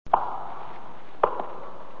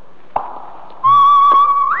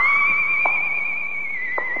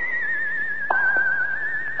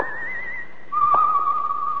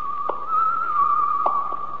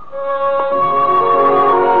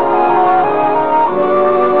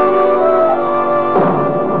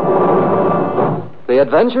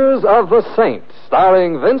Adventures of the Saint,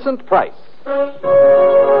 starring Vincent Price.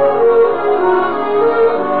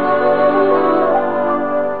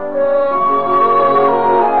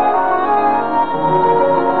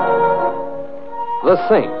 The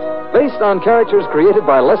Saint, based on characters created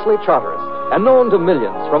by Leslie Charteris and known to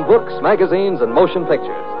millions from books, magazines, and motion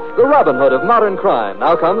pictures. The Robin Hood of modern crime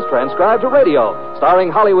now comes transcribed to radio, starring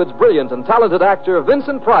Hollywood's brilliant and talented actor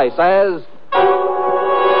Vincent Price as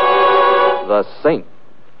The Saint.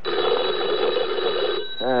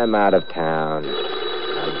 I'm out of town.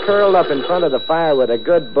 I'm curled up in front of the fire with a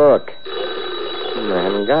good book. I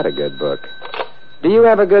haven't got a good book. Do you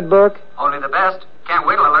have a good book? Only the best. Can't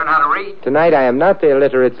wait till I learn how to read. Tonight I am not the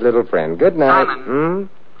illiterate's little friend. Good night. Simon.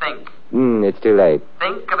 Think. It's too late.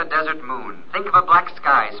 Think of a desert moon. Think of a black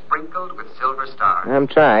sky sprinkled with silver stars. I'm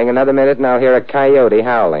trying. Another minute and I'll hear a coyote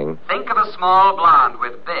howling. Think of a small blonde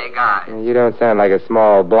with big eyes. You don't sound like a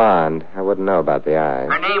small blonde. I wouldn't know about the eyes.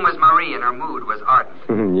 Her name was Marie and her mood was ardent.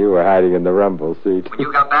 You were hiding in the rumble seat. When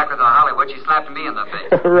you got back with her Hollywood, she slapped me in the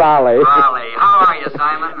face. Raleigh. Raleigh. How are you,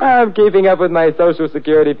 Simon? I'm keeping up with my Social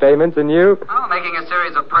Security payments, and you? Oh, making a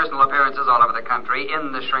series of personal appearances all over the country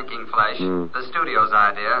in the shrinking flesh. The studio's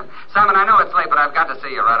idea. Simon, I know it's late, but I've got to see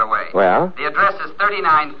you right away. Well? The address is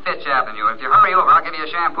 39 Fitch Avenue. If you hurry over, I'll give you a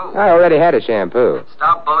shampoo. I already had a shampoo.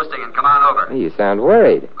 Stop boasting and come on over. You sound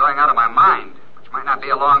worried. I'm going out of my mind, which might not be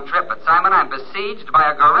a long trip, but Simon, I'm besieged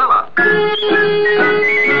by a gorilla.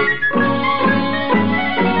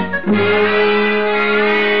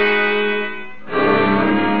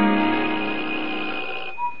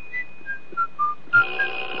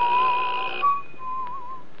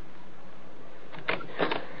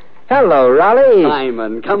 Hello, Raleigh.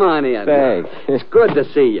 Simon, come on in. Thanks. It's good to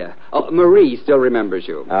see you. Oh, Marie still remembers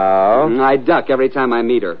you. Oh? I duck every time I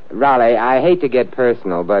meet her. Raleigh, I hate to get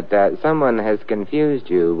personal, but someone has confused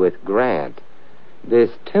you with Grant.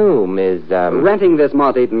 This tomb is, Renting this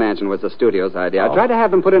moth-eaten mansion was the studio's idea. I tried to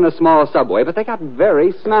have them put in a small subway, but they got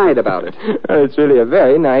very snide about it. It's really a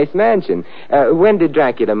very nice mansion. When did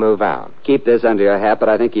Dracula move out? Keep this under your hat, but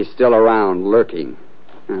I think he's still around, lurking.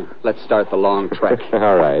 Let's start the long trek.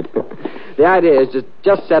 All right. The idea is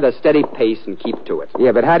just set a steady pace and keep to it.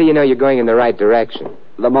 Yeah, but how do you know you're going in the right direction?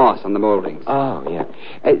 The moss on the moldings. Oh, yeah.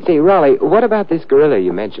 Say, Raleigh, what about this gorilla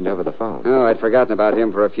you mentioned over the phone? Oh, I'd forgotten about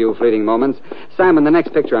him for a few fleeting moments. Simon, the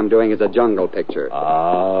next picture I'm doing is a jungle picture.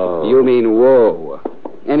 Oh. You mean whoa.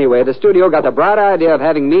 Anyway, the studio got the bright idea of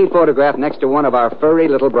having me photographed next to one of our furry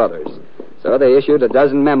little brothers. So they issued a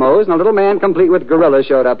dozen memos, and a little man complete with gorillas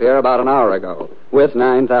showed up here about an hour ago, with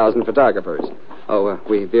 9,000 photographers. Oh,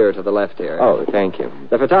 we veer to the left here. Oh, thank you.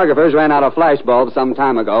 The photographers ran out of flash bulbs some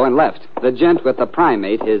time ago and left. The gent with the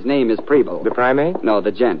primate, his name is Preble. The primate? No,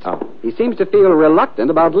 the gent. Oh. He seems to feel reluctant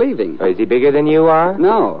about leaving. Oh, is he bigger than you are?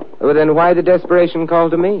 No. Well, then why the desperation call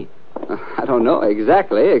to me? I don't know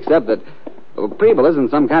exactly, except that Preble isn't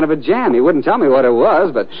some kind of a jam. He wouldn't tell me what it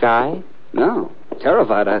was, but... Shy? No.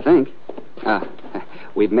 Terrified, I think.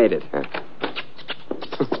 We've made it.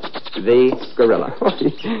 The gorilla.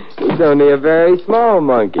 He's only a very small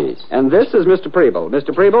monkey. And this is Mr. Preble.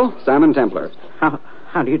 Mr. Preble, Simon Templar.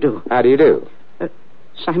 How do you do? How do you do?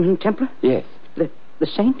 Simon Templar? Yes. The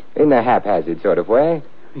saint? In a haphazard sort of way.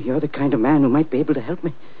 You're the kind of man who might be able to help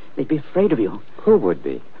me. They'd be afraid of you. Who would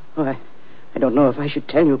be? Oh, I don't know if I should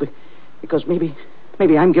tell you, because maybe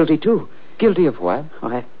I'm guilty, too. Guilty of what?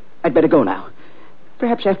 Oh, I'd better go now.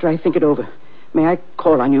 Perhaps after I think it over. May I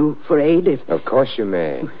call on you for aid if... Of course you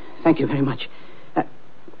may. Thank you very much.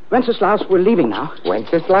 Wenceslaus, we're leaving now.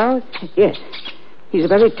 Wenceslaus? Yes. He's a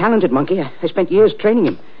very talented monkey. I spent years training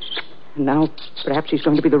him. And now, perhaps he's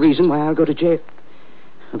going to be the reason why I'll go to jail.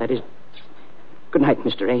 Well, that is... Good night,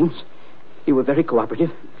 Mr. Ames. You were very cooperative.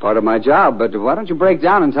 Part of my job, but why don't you break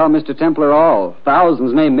down and tell Mr. Templar all?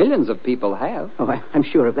 Thousands, nay, millions of people have. Oh, I'm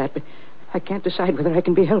sure of that, but I can't decide whether I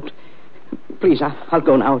can be helped. Please, I'll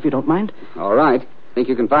go now if you don't mind. All right. Think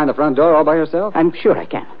you can find the front door all by yourself? I'm sure I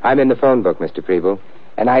can. I'm in the phone book, Mr. Preble,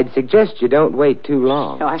 and I'd suggest you don't wait too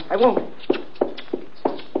long. No, I won't.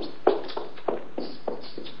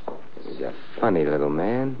 He's a funny little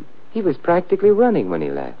man. He was practically running when he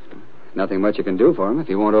left. Nothing much you can do for him if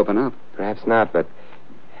he won't open up. Perhaps not, but...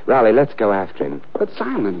 Raleigh, let's go after him. But,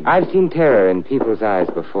 Simon... I've seen terror in people's eyes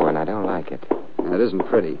before, and I don't like it. It isn't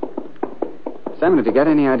pretty. Simon, have you got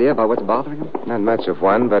any idea about what's bothering him? Not much of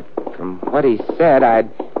one, but from what he said, I'd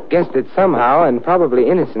guessed that somehow, and probably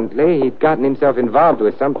innocently, he'd gotten himself involved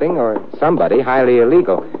with something or somebody highly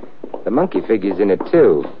illegal. The monkey figures in it,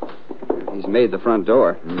 too. He's made the front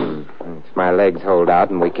door. If my legs hold out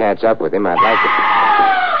and we catch up with him, I'd like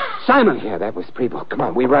to... Simon! Yeah, that was Preble. Come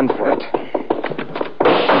on, we run for it.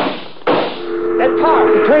 That car.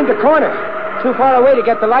 He turned the corner. Too far away to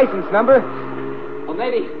get the license number. Well,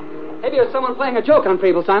 maybe it was someone playing a joke on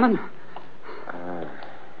Preble, Simon.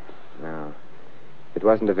 No. It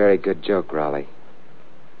wasn't a very good joke, Raleigh.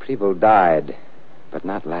 Preble died, but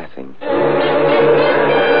not laughing.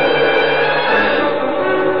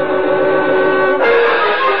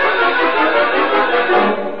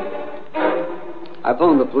 I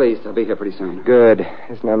phoned the police. They'll be here pretty soon. Good.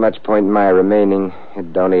 There's not much point in my remaining.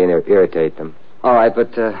 It'd only irritate them. All right,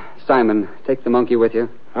 but, Simon, take the monkey with you.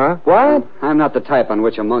 Huh? What? I'm not the type on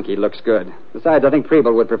which a monkey looks good. Besides, I think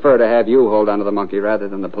Preble would prefer to have you hold onto the monkey rather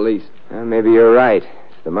than the police. Well, maybe you're right.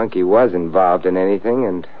 If the monkey was involved in anything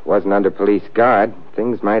and wasn't under police guard,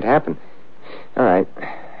 things might happen. All right.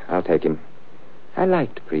 I'll take him. I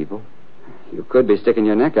liked Preble. You could be sticking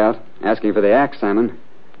your neck out, asking for the axe, Simon.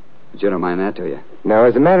 But you don't mind that, do you? No,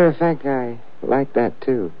 as a matter of fact, I like that,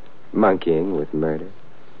 too. Monkeying with murder.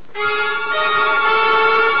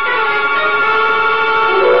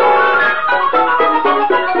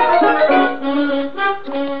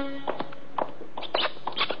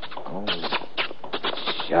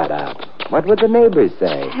 Shut up. What would the neighbors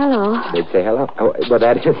say? Hello. They'd say hello. Oh, well,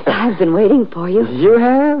 that is... I've been waiting for you. You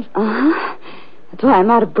have? Uh-huh. That's why I'm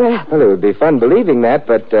out of breath. Well, it would be fun believing that,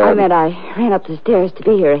 but... I meant I ran up the stairs to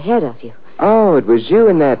be here ahead of you. Oh, it was you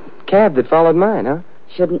in that cab that followed mine, huh?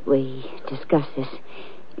 Shouldn't we discuss this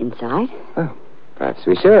inside? Oh, perhaps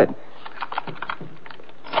we should.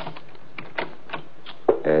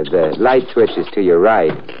 The light switch is to your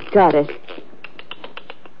right. Got it.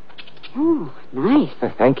 Oh, nice.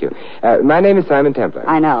 Thank you. My name is Simon Templar.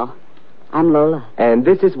 I know. I'm Lola. And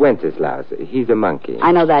this is Wenceslaus. He's a monkey.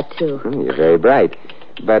 I know that, too. You're very bright.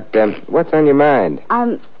 But what's on your mind?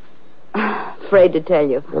 I'm afraid to tell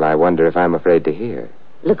you. Well, I wonder if I'm afraid to hear.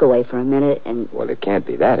 Look away for a minute and... Well, it can't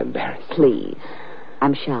be that embarrassing. Please.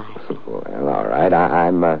 I'm shy. Well, all right.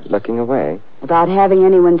 I'm looking away. About having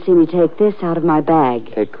anyone see me take this out of my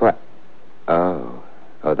bag. Take what? Oh,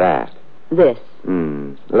 that. This.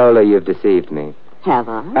 Lola, you've deceived me. Have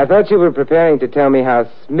I? I thought you were preparing to tell me how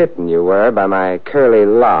smitten you were by my curly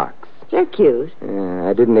locks. They're cute.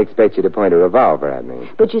 I didn't expect you to point a revolver at me.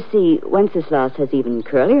 But you see, Wenceslaus has even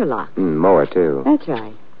curlier locks. More, too. That's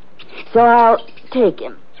right. So I'll take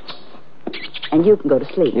him. And you can go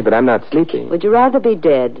to sleep. Yeah, but I'm not sleeping. Would you rather be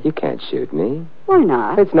dead? You can't shoot me. Why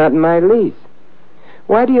not? It's not in my lease.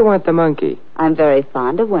 Why do you want the monkey? I'm very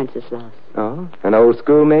fond of Wenceslaus. Oh, an old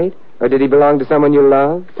schoolmate? Or did he belong to someone you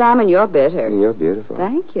love? Simon, you're bitter. You're beautiful.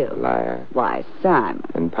 Thank you. Liar. Why, Simon.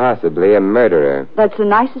 And possibly a murderer. That's the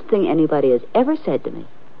nicest thing anybody has ever said to me.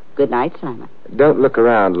 Good night, Simon. Don't look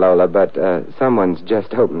around, Lola, but someone's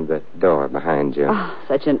just opened the door behind you. Oh,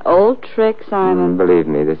 such an old trick, Simon. Believe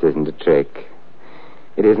me, this isn't a trick.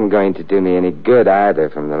 It isn't going to do me any good either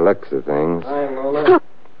from the looks of things. Hi, Lola.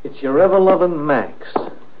 It's your ever-loving Max.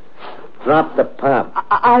 Drop the pop.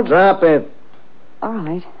 Drop it. All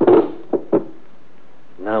right.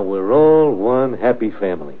 Now we're all one happy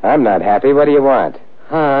family. I'm not happy. What do you want?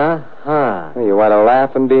 Ha. You want to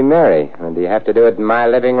laugh and be merry. And do you have to do it in my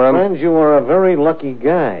living room? Friends, you are a very lucky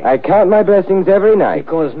guy. I count my blessings every night.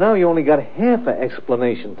 Because now you only got half an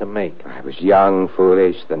explanation to make. I was young,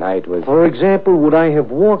 foolish. The night was... For example, would I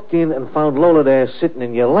have walked in and found Lola there sitting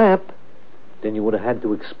in your lap, then you would have had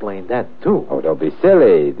to explain that, too. Oh, don't be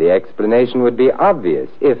silly. The explanation would be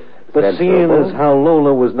obvious if... But seeing as how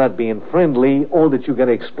Lola was not being friendly, all that you got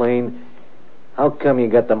to explain, how come you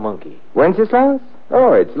got the monkey? Wenceslaus?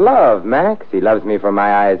 Oh, it's love, Max. He loves me for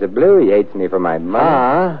my eyes are blue. He hates me for my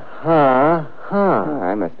money.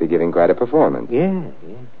 I must be giving quite a performance. Yeah.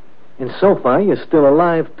 And so far, you're still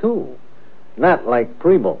alive, too. Not like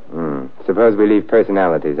Preble. Suppose we leave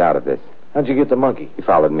personalities out of this. How'd you get the monkey? He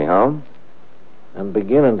followed me home. I'm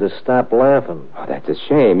beginning to stop laughing. Oh, that's a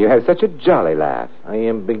shame. You have such a jolly laugh. I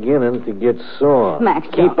am beginning to get sore. Max,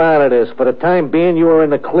 keep out of this. For the time being, you were in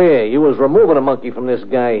the clear. You was removing a monkey from this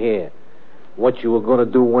guy here. What you were going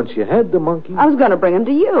to do once you had the monkey? I was going to bring him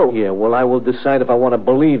to you. Yeah, well, I will decide if I want to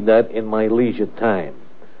believe that in my leisure time.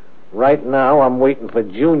 Right now, I'm waiting for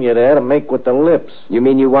Junior there to make with the lips. You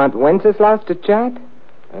mean you want Wenceslaus to chat?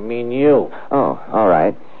 I mean you. Oh, all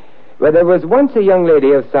right. Well, there was once a young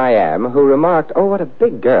lady of Siam who remarked, "Oh, what a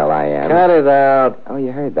big girl I am." Cut it out. Oh,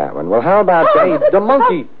 you heard that one. Well, how about... Hey, the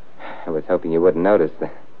monkey. I was hoping you wouldn't notice. The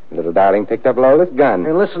little darling picked up Lola's gun.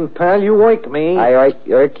 Hey, listen, pal, you wake me. I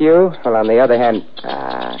irk you? Well, on the other hand...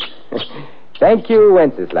 Thank you,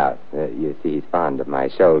 Wenceslaus. You see, he's fond of my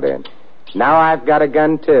shoulder. Now I've got a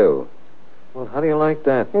gun, too. Well, how do you like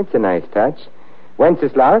that? It's a nice touch.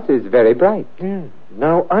 Wenceslaus is very bright. Yeah.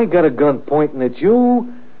 Now I got a gun pointing at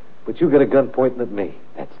you... But you got a gun pointing at me.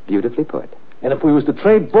 That's beautifully put. And if we was to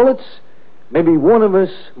trade bullets, maybe one of us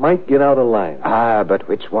might get out alive. Ah, but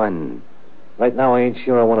which one? Right now, I ain't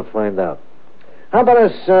sure I want to find out. How about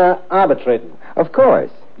us arbitrating? Of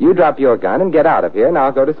course. You drop your gun and get out of here, and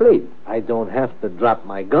I'll go to sleep. I don't have to drop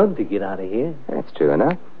my gun to get out of here. That's true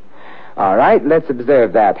enough. All right, let's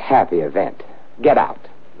observe that happy event. Get out.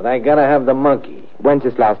 But I gotta have the monkey.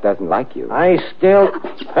 Wenceslaus doesn't like you. I still...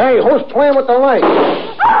 Hey, who's playing with the light?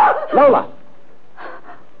 Lola!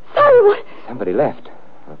 Simon, what? Somebody left.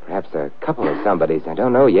 Or perhaps a couple of somebodies. I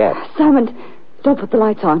don't know yet. Simon, don't put the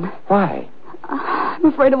lights on. Why? I'm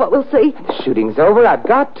afraid of what we'll see. The shooting's over. I've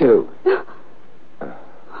got to.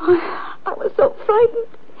 I was so frightened.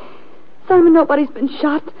 Simon, nobody's been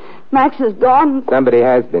shot. Max is gone. Somebody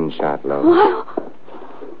has been shot, Lola. What?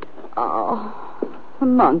 Oh, the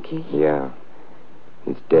monkey. Yeah.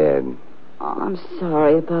 He's dead. Oh, I'm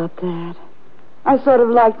sorry about that. I sort of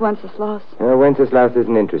liked Wenceslaus. Wenceslaus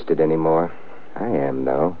isn't interested anymore. I am,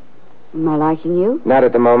 though. Am I liking you? Not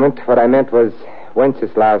at the moment. What I meant was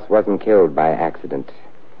Wenceslaus wasn't killed by accident.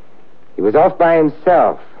 He was off by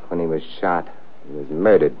himself when he was shot. He was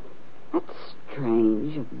murdered. That's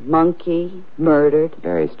strange. A monkey murdered.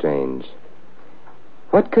 Very strange.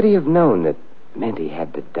 What could he have known that meant he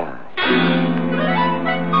had to die?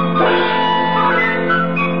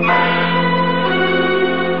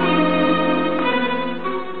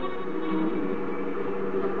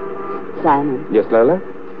 Simon, Yes, Lola?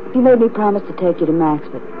 you made me promise to take you to Max,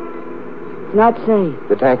 but it's not safe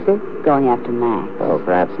The taxi? going after Max. Oh,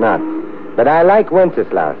 perhaps not. But I like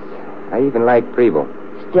Wenceslaus. I even like Preble.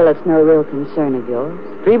 Still, it's no real concern of yours.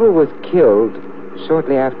 Preble was killed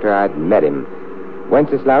shortly after I'd met him.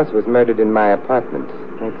 Wenceslaus was murdered in my apartment.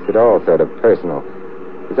 Makes it all sort of personal.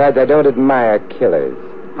 Besides, I don't admire killers.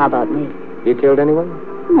 How about me? You killed anyone?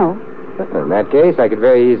 No. Well, in that case, I could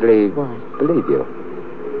very easily What? believe you.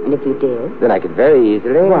 And if you did? Then I could very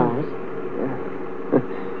easily... What?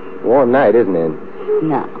 Warm night, isn't it?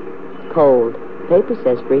 No. Cold. Paper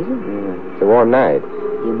says freezing. Yeah, it's a warm night.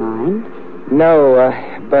 You mind? No,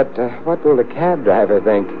 but what will the cab driver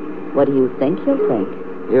think? What do you think he'll think?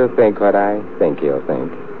 He'll think what I think he'll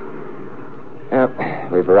think. Well,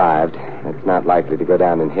 we've arrived. It's not likely to go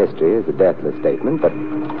down in history as a deathless statement, but...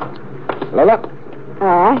 Lola, All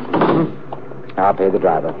right. I'll pay the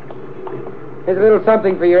driver. Here's a little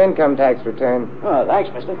something for your income tax return. Oh,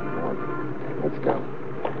 thanks, mister. Let's go.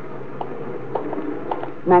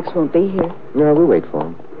 Max won't be here. No, we'll wait for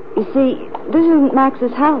him. You see, this isn't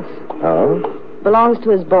Max's house. Oh? Belongs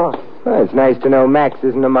to his boss. Well, it's nice to know Max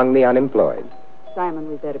isn't among the unemployed. Simon,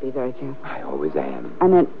 we better be very careful. I always am. I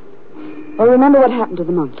meant... Well, remember what happened to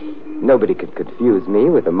the monkey. Nobody could confuse me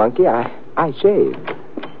with a monkey. I shaved.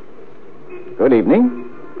 Good evening.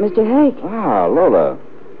 Mr. Hake, Ah, Lola.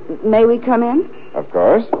 may we come in? Of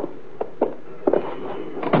course.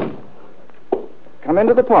 Come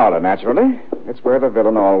into the parlor, naturally. It's where the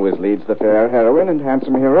villain always leads the fair heroine and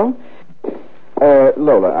handsome hero.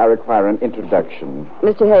 Lola, I require an introduction.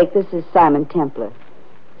 Mr. Hake, this is Simon Templar.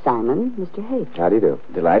 Simon, Mr. Hake. How do you do?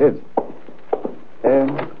 Delighted.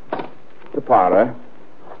 The parlor.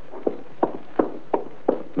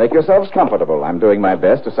 Make yourselves comfortable. I'm doing my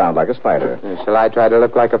best to sound like a spider. Shall I try to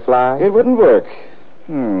look like a fly? It wouldn't work.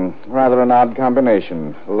 Rather an odd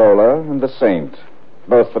combination. Lola and the Saint.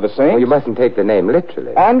 Both for the Saint. Oh, you mustn't take the name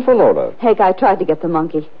literally. And for Lola. Hake, I tried to get the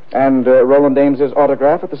monkey. And Roland Ames's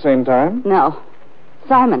autograph at the same time? No.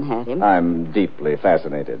 Simon had him. I'm deeply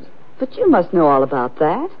fascinated. But you must know all about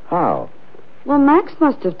that. How? Well, Max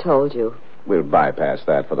must have told you. We'll bypass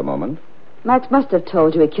that for the moment. Max must have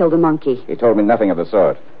told you he killed a monkey. He told me nothing of the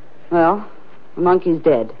sort. Well, the monkey's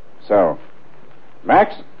dead. So,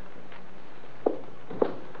 Max?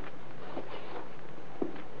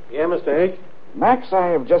 Yeah, Mr. Hake? Max, I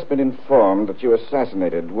have just been informed that you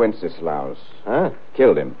assassinated Wenceslaus. Huh?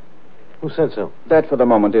 Killed him. Who said so? That, for the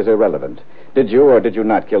moment, is irrelevant. Did you or did you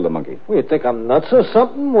not kill the monkey? Well, you think I'm nuts or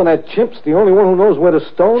something when that chimp's the only one who knows where to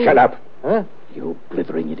stone? Shut up. Huh? You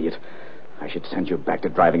blithering idiot. I should send you back to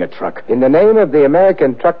driving a truck. In the name of the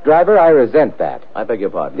American truck driver, I resent that. I beg your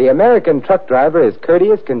pardon. The American truck driver is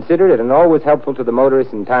courteous, considerate, and always helpful to the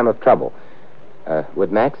motorist in time of trouble.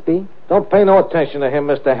 Would Max be? Don't pay no attention to him,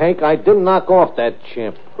 Mr. Hank. I didn't knock off that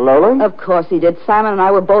chimp. Lola? Of course he did. Simon and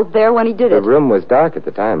I were both there when he did The it. room was dark at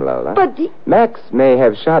the time, Lola. But Max may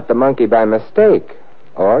have shot the monkey by mistake,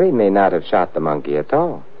 or he may not have shot the monkey at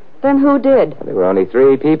all. then who did? There were only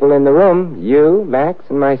 3 people in the room, you, Max,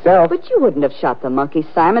 and myself. But you wouldn't have shot the monkey,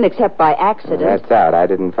 Simon, except by accident. That's out. I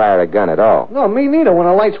didn't fire a gun at all. No, me neither. When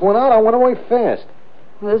the lights went out, I went away fast.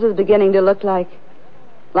 Well, this is beginning to look like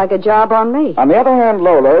a job on me. On the other hand,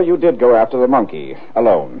 Lola, you did go after the monkey,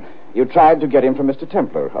 alone. You tried to get him from Mr.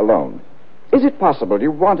 Templar alone. Is it possible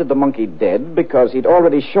you wanted the monkey dead because he'd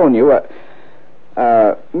already shown you a...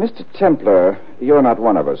 Mr. Templar, you're not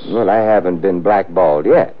one of us. Well, I haven't been blackballed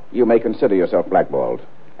yet. You may consider yourself blackballed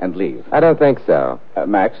and leave. I don't think so.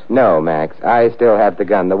 Max? No, Max. I still have the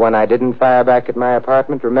gun. The one I didn't fire back at my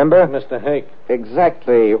apartment, remember? Mr. Hake.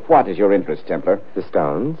 Exactly what is your interest, Templar? The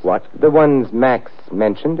stones. What? The ones Max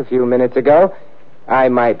mentioned a few minutes ago. I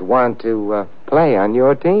might want to play on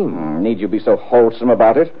your team. Need you be so wholesome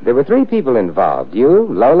about it? There were 3 people involved. You,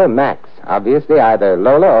 Lola, Max. Obviously, either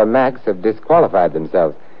Lola or Max have disqualified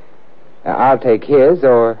themselves. I'll take his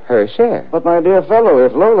or her share. But, my dear fellow,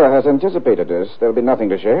 if Lola has anticipated this, there'll be nothing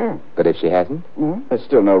to share. But if she hasn't? There's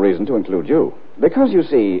still no reason to include you. Because, you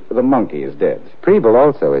see, the monkey is dead. Preble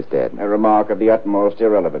also is dead. A remark of the utmost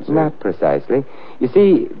irrelevancy. Not precisely. You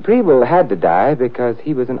see, Preble had to die because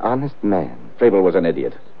he was an honest man. Preble was an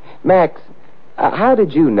idiot. Max, how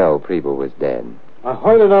did you know Preble was dead? I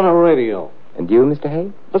heard it on the radio. And you, Mr.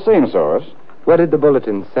 Hay? The same source. What did the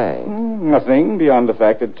bulletin say? Nothing beyond the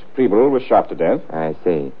fact that Preble was shot to death. I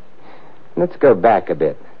see. Let's go back a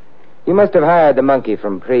bit. You must have hired the monkey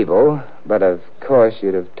from Preble, but of course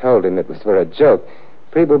you'd have told him it was for a joke.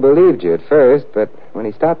 Preble believed you at first, but when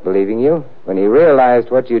he stopped believing you, when he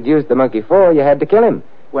realized what you'd used the monkey for, you had to kill him.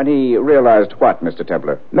 When he realized what, Mr.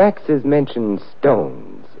 Templar? Max has mentioned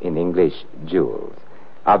stones, in English, jewels.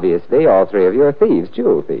 Obviously, all 3 of you are thieves,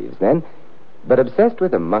 jewel thieves, then. But obsessed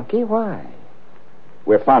with a monkey? Why?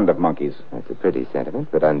 We're fond of monkeys. That's a pretty sentiment,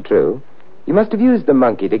 but untrue. You must have used the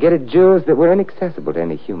monkey to get at jewels that were inaccessible to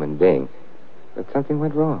any human being. But something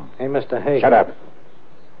went wrong. Hey, Mr. Hake. Shut up.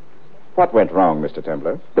 What went wrong, Mr.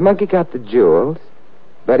 Templar? The monkey got the jewels,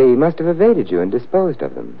 but he must have evaded you and disposed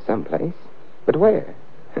of them someplace. But where?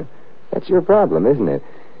 That's your problem, isn't it?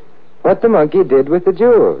 What the monkey did with the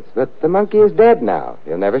jewels. But the monkey is dead now.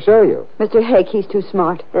 He'll never show you. Mr. Hake, he's too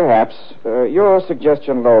smart. Perhaps. Your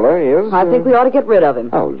suggestion, Lola, is... I think we ought to get rid of him.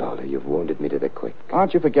 Oh, Lola, you've wounded me to the quick.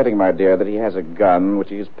 Aren't you forgetting, my dear, that he has a gun which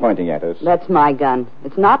he's pointing at us? That's my gun.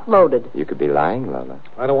 It's not loaded. You could be lying, Lola.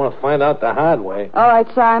 I don't want to find out the hard way. All right,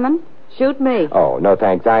 Simon. Shoot me. Oh, no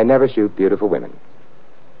thanks. I never shoot beautiful women.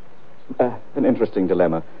 An interesting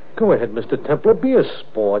dilemma. Go ahead, Mr. Templar. Be a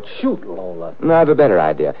sport. Shoot Lola. No, I have a better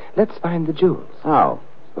idea. Let's find the jewels. How?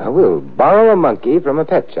 Well, we'll borrow a monkey from a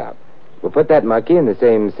pet shop. We'll put that monkey in the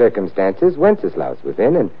same circumstances Wenceslaus was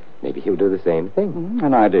in, and maybe he'll do the same thing.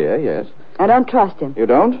 An idea, yes. I don't trust him. You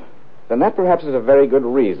don't? Then that perhaps is a very good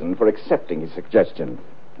reason for accepting his suggestion.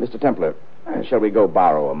 Mr. Templar, shall we go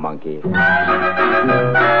borrow a monkey?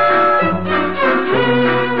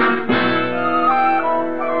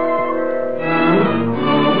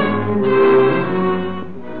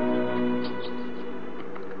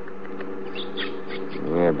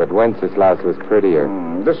 Yeah, but Wenceslaus was prettier.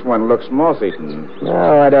 This one looks moth-eaten.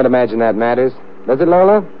 No, I don't imagine that matters. Does it,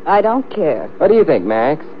 Lola? I don't care. What do you think,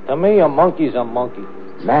 Max? To me, a monkey's a monkey.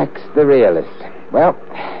 Max the realist. Well,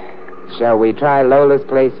 shall we try Lola's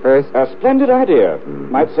place first? A splendid idea.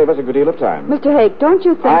 Might save us a good deal of time. Mr. Hake, don't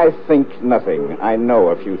you think... I think nothing. I know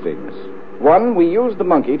a few things. One, we used the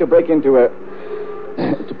monkey to break into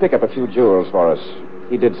to pick up a few jewels for us.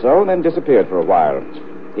 He did so and then disappeared for a while.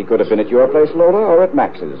 He could have been at your place, Lola, or at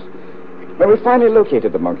Max's. When we finally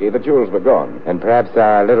located the monkey, the jewels were gone. And perhaps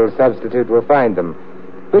our little substitute will find them,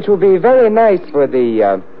 which will be very nice for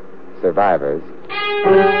the, survivors.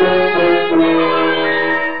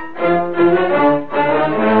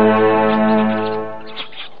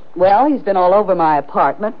 Well, he's been all over my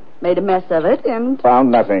apartment, made a mess of it, and... Found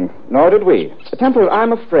nothing. Nor did we. Templar,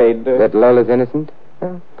 I'm afraid... That Lola's innocent?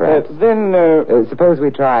 Perhaps. Then, suppose we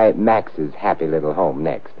try Max's happy little home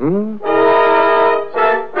next, hmm?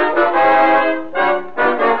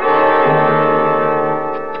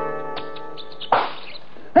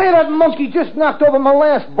 Hey, that monkey just knocked over my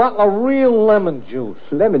last bottle of real lemon juice.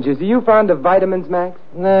 Lemon juice. Are you fond of vitamins, Max?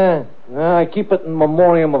 Nah, I keep it in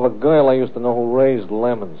memoriam of a girl I used to know who raised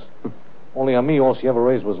lemons. Only on me, all she ever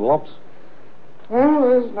raised was lumps. Well,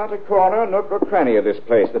 there's not a corner, nook, or cranny of this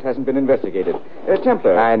place that hasn't been investigated.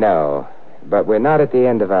 Templar. I know, but we're not at the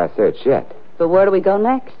end of our search yet. So where do we go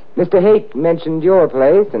next? Mr. Hake mentioned your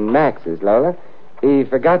place and Max's, Lola. He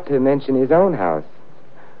forgot to mention his own house.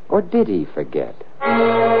 Or did he forget?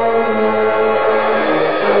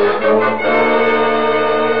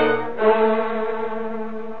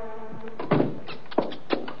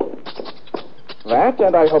 That,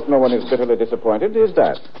 and I hope no one is bitterly disappointed, is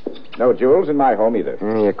that. No jewels in my home either.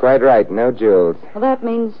 You're quite right. No jewels. Well, that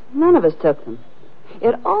means none of us took them.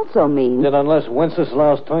 It also means... That unless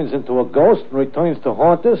Wenceslaus turns into a ghost and returns to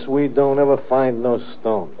haunt us, we don't ever find no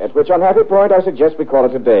stone. At which unhappy point I suggest we call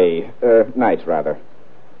it a day. Night, rather.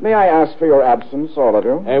 May I ask for your absence, all of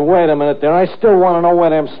you? Hey, wait a minute there. I still want to know where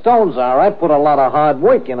them stones are. I put a lot of hard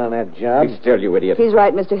work in on that job. Be still, you idiot. He's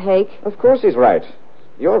right, Mr. Hake. Of course he's right.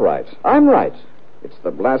 You're right. I'm right. It's the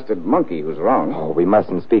blasted monkey who's wrong. Oh, we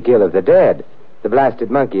mustn't speak ill of the dead. The blasted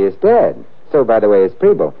monkey is dead. So, by the way, is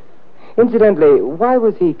Preble. Incidentally, why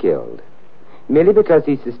was he killed? Merely because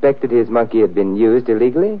he suspected his monkey had been used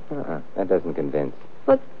illegally? That doesn't convince.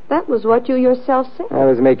 But that was what you yourself said. I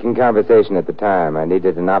was making conversation at the time. I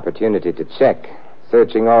needed an opportunity to check.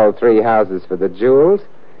 Searching all 3 houses for the jewels.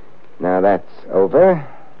 Now that's over.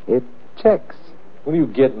 It checks. What are you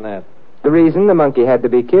getting at? The reason the monkey had to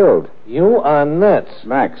be killed. You are nuts.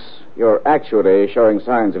 Max, you're actually showing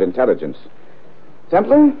signs of intelligence.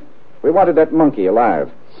 Templar, we wanted that monkey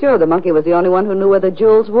alive. Sure, the monkey was the only one who knew where the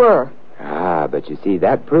jewels were. Ah, but you see,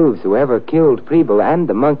 that proves whoever killed Preble and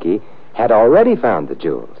the monkey had already found the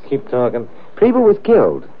jewels. Keep talking. Preble was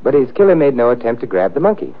killed, but his killer made no attempt to grab the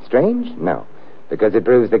monkey. Strange? No. Because it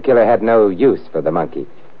proves the killer had no use for the monkey.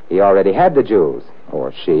 He already had the jewels.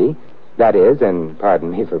 Or she. That is, and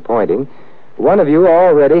pardon me for pointing, one of you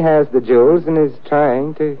already has the jewels and is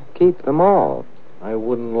trying to keep them all. I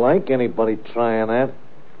wouldn't like anybody trying that.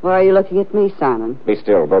 Why are you looking at me, Simon? Be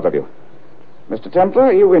still, both of you. Mr.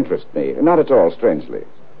 Templar, you interest me. Not at all strangely.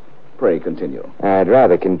 Pray continue. I'd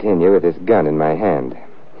rather continue with this gun in my hand.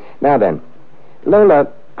 Now then,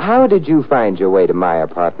 Lola, how did you find your way to my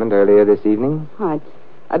apartment earlier this evening?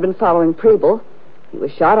 I'd been following Preble. He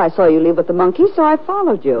was shot. I saw you leave with the monkey, so I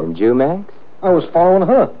followed you. And you, Max? I was following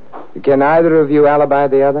her. Can either of you alibi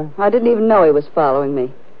the other? I didn't even know he was following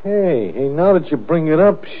me. Hey, now that you bring it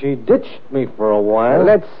up, she ditched me for a while.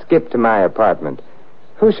 Let's skip to my apartment.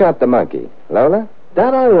 Who shot the monkey? Lola?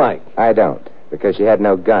 That I like. I don't, because she had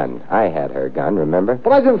no gun. I had her gun, remember?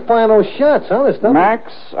 But I didn't fire no shots, honest.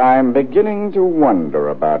 Max, I'm beginning to wonder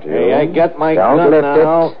about you. Hey, I got my Don't gun lift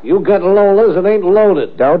now. it. You got Lola's, it ain't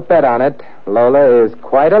loaded. Don't bet on it. Lola is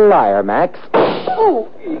quite a liar, Max. Oh!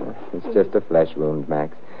 It's just a flesh wound,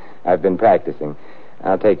 Max. I've been practicing.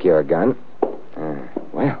 I'll take your gun.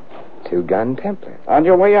 Well, 2-gun Templar. On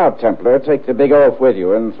your way out, Templar, take the big oaf with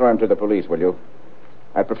you and throw him to the police, will you?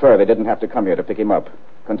 I'd prefer they didn't have to come here to pick him up,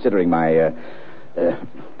 considering my,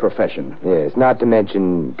 profession. Yes, not to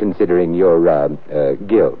mention considering your,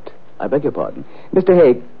 guilt. I beg your pardon. Mr.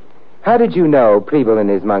 Hake, how did you know Preble and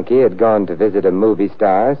his monkey had gone to visit a movie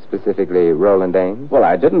star, specifically Roland Ames? Well,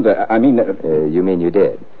 I didn't. You mean you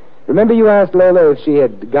did? Remember you asked Lola if she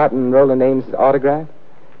had gotten Roland Ames' autograph?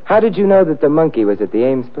 How did you know that the monkey was at the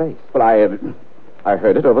Ames place? Well, I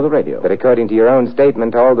heard it over the radio. But according to your own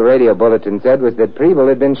statement, all the radio bulletin said was that Preble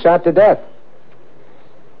had been shot to death.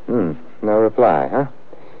 No reply, huh?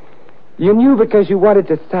 You knew because you wanted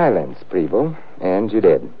to silence Preble, and you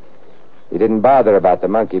did. You didn't bother about the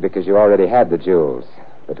monkey because you already had the jewels.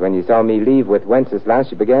 But when you saw me leave with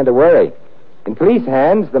Wenceslaus, you began to worry. In police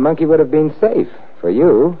hands, the monkey would have been safe for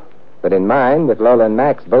you. But in mine, with Lola and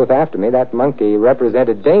Max both after me, that monkey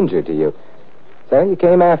represented danger to you. So you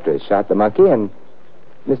came after us, shot the monkey, and...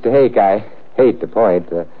 Mr. Hake, I hate to point,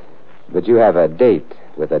 but you have a date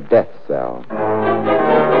with a death cell.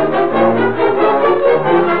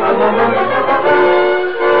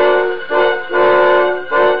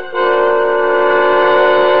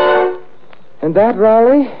 And that,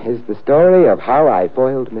 Raleigh, is the story of how I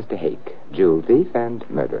foiled Mr. Hake, jewel thief and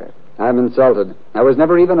murderer. I'm insulted. I was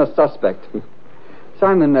never even a suspect.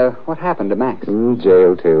 Simon, what happened to Max?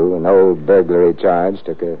 Jail, too. An old burglary charge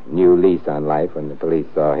took a new lease on life when the police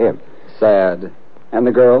saw him. Sad. And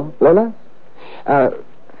the girl? Lola?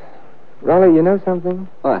 Raleigh, you know something?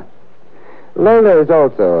 What? Lola is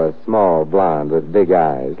also a small blonde with big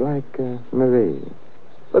eyes, like Marie.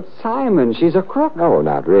 But Simon, she's a crook. Oh,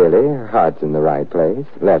 not really. Her heart's in the right place,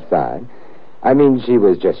 left side. I mean, she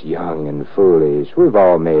was just young and foolish. We've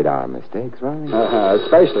all made our mistakes, right?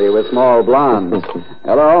 Especially with small blondes.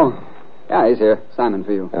 Hello? Yeah, he's here. Simon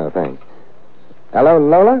for you. Oh, thanks. Hello,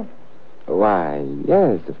 Lola? Why,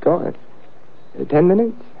 yes, of course. 10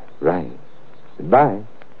 minutes? Right. Goodbye.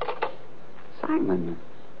 Simon,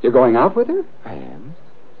 you're going out with her? I am.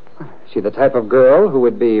 Is she the type of girl who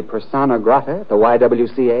would be persona grata at the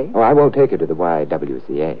YWCA? Oh, I won't take her to the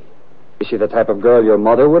YWCA. Is she the type of girl your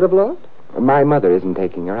mother would have loved? My mother isn't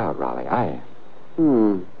taking her out, Raleigh. I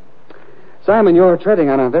am. Simon, you're treading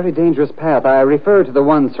on a very dangerous path. I refer to the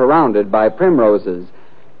one surrounded by primroses.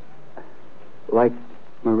 Like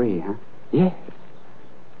Marie, huh? Yes.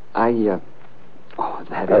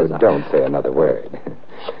 Don't say another word.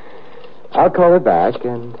 I'll call her back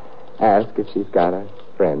and ask if she's got a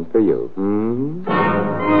friend for you.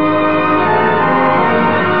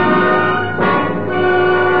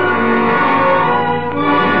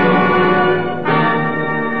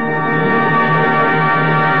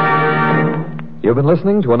 You've been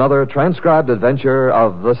listening to another transcribed adventure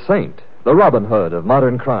of The Saint, the Robin Hood of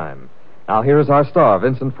modern crime. Now here's our star,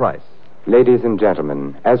 Vincent Price. Ladies and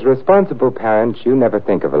gentlemen, as responsible parents, you never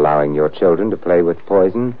think of allowing your children to play with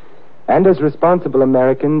poison. And as responsible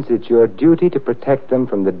Americans, it's your duty to protect them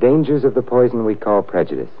from the dangers of the poison we call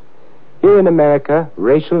prejudice. Here in America,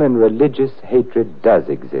 racial and religious hatred does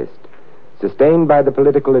exist, sustained by the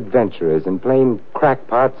political adventurers and plain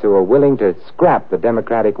crackpots who are willing to scrap the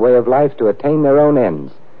democratic way of life to attain their own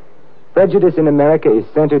ends. Prejudice in America is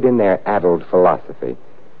centered in their addled philosophy.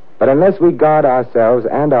 But unless we guard ourselves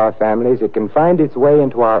and our families, it can find its way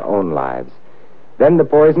into our own lives. Then the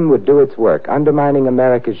poison would do its work, undermining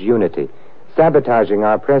America's unity, sabotaging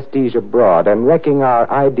our prestige abroad, and wrecking our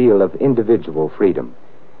ideal of individual freedom.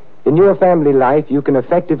 In your family life, you can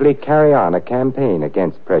effectively carry on a campaign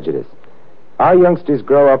against prejudice. Our youngsters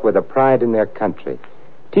grow up with a pride in their country.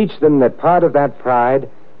 Teach them that part of that pride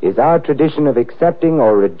is our tradition of accepting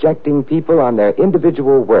or rejecting people on their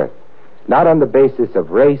individual worth, not on the basis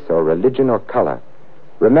of race or religion or color.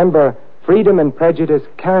 Remember, freedom and prejudice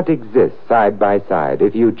can't exist side by side.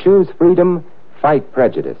 If you choose freedom, fight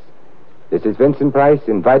prejudice. This is Vincent Price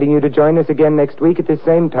inviting you to join us again next week at the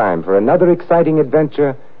same time for another exciting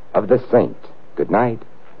adventure of The Saint. Good night.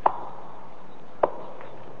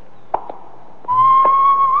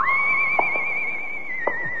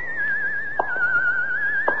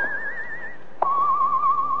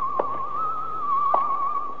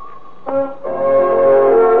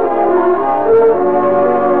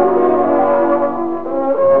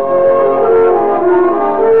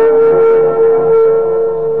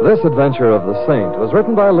 This adventure of The Saint was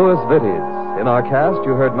written by Louis Vittes. In our cast,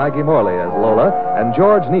 you heard Maggie Morley as Lola and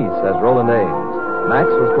George Neese as Roland Ames. Max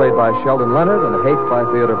was played by Sheldon Leonard and Hake by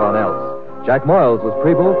Theodore Von Eltz. Jack Moyles was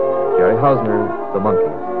Preble, Jerry Hausner, the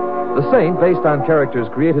Monkey. The Saint, based on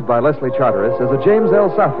characters created by Leslie Charteris, is a James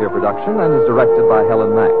L. Safier production and is directed by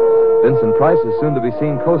Helen Mack. Vincent Price is soon to be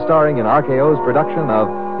seen co-starring in RKO's production of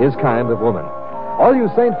His Kind of Woman. All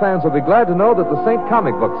you Saint fans will be glad to know that the Saint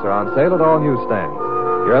comic books are on sale at all newsstands.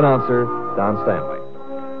 Your announcer, Don Stanley.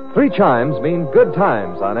 3 chimes mean good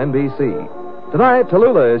times on NBC. Tonight,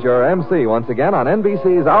 Tallulah is your MC once again on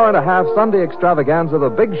NBC's hour-and-a-half Sunday extravaganza, The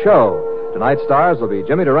Big Show. Tonight's stars will be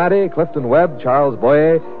Jimmy Durante, Clifton Webb, Charles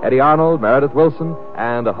Boyer, Eddie Arnold, Meredith Wilson,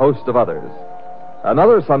 and a host of others.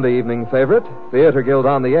 Another Sunday evening favorite, Theater Guild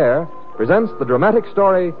on the Air, presents the dramatic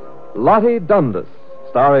story Lottie Dundas,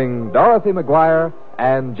 starring Dorothy McGuire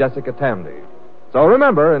and Jessica Tamby. So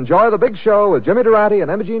remember, enjoy The Big Show with Jimmy Durante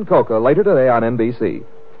and Imogene Coca later today on NBC.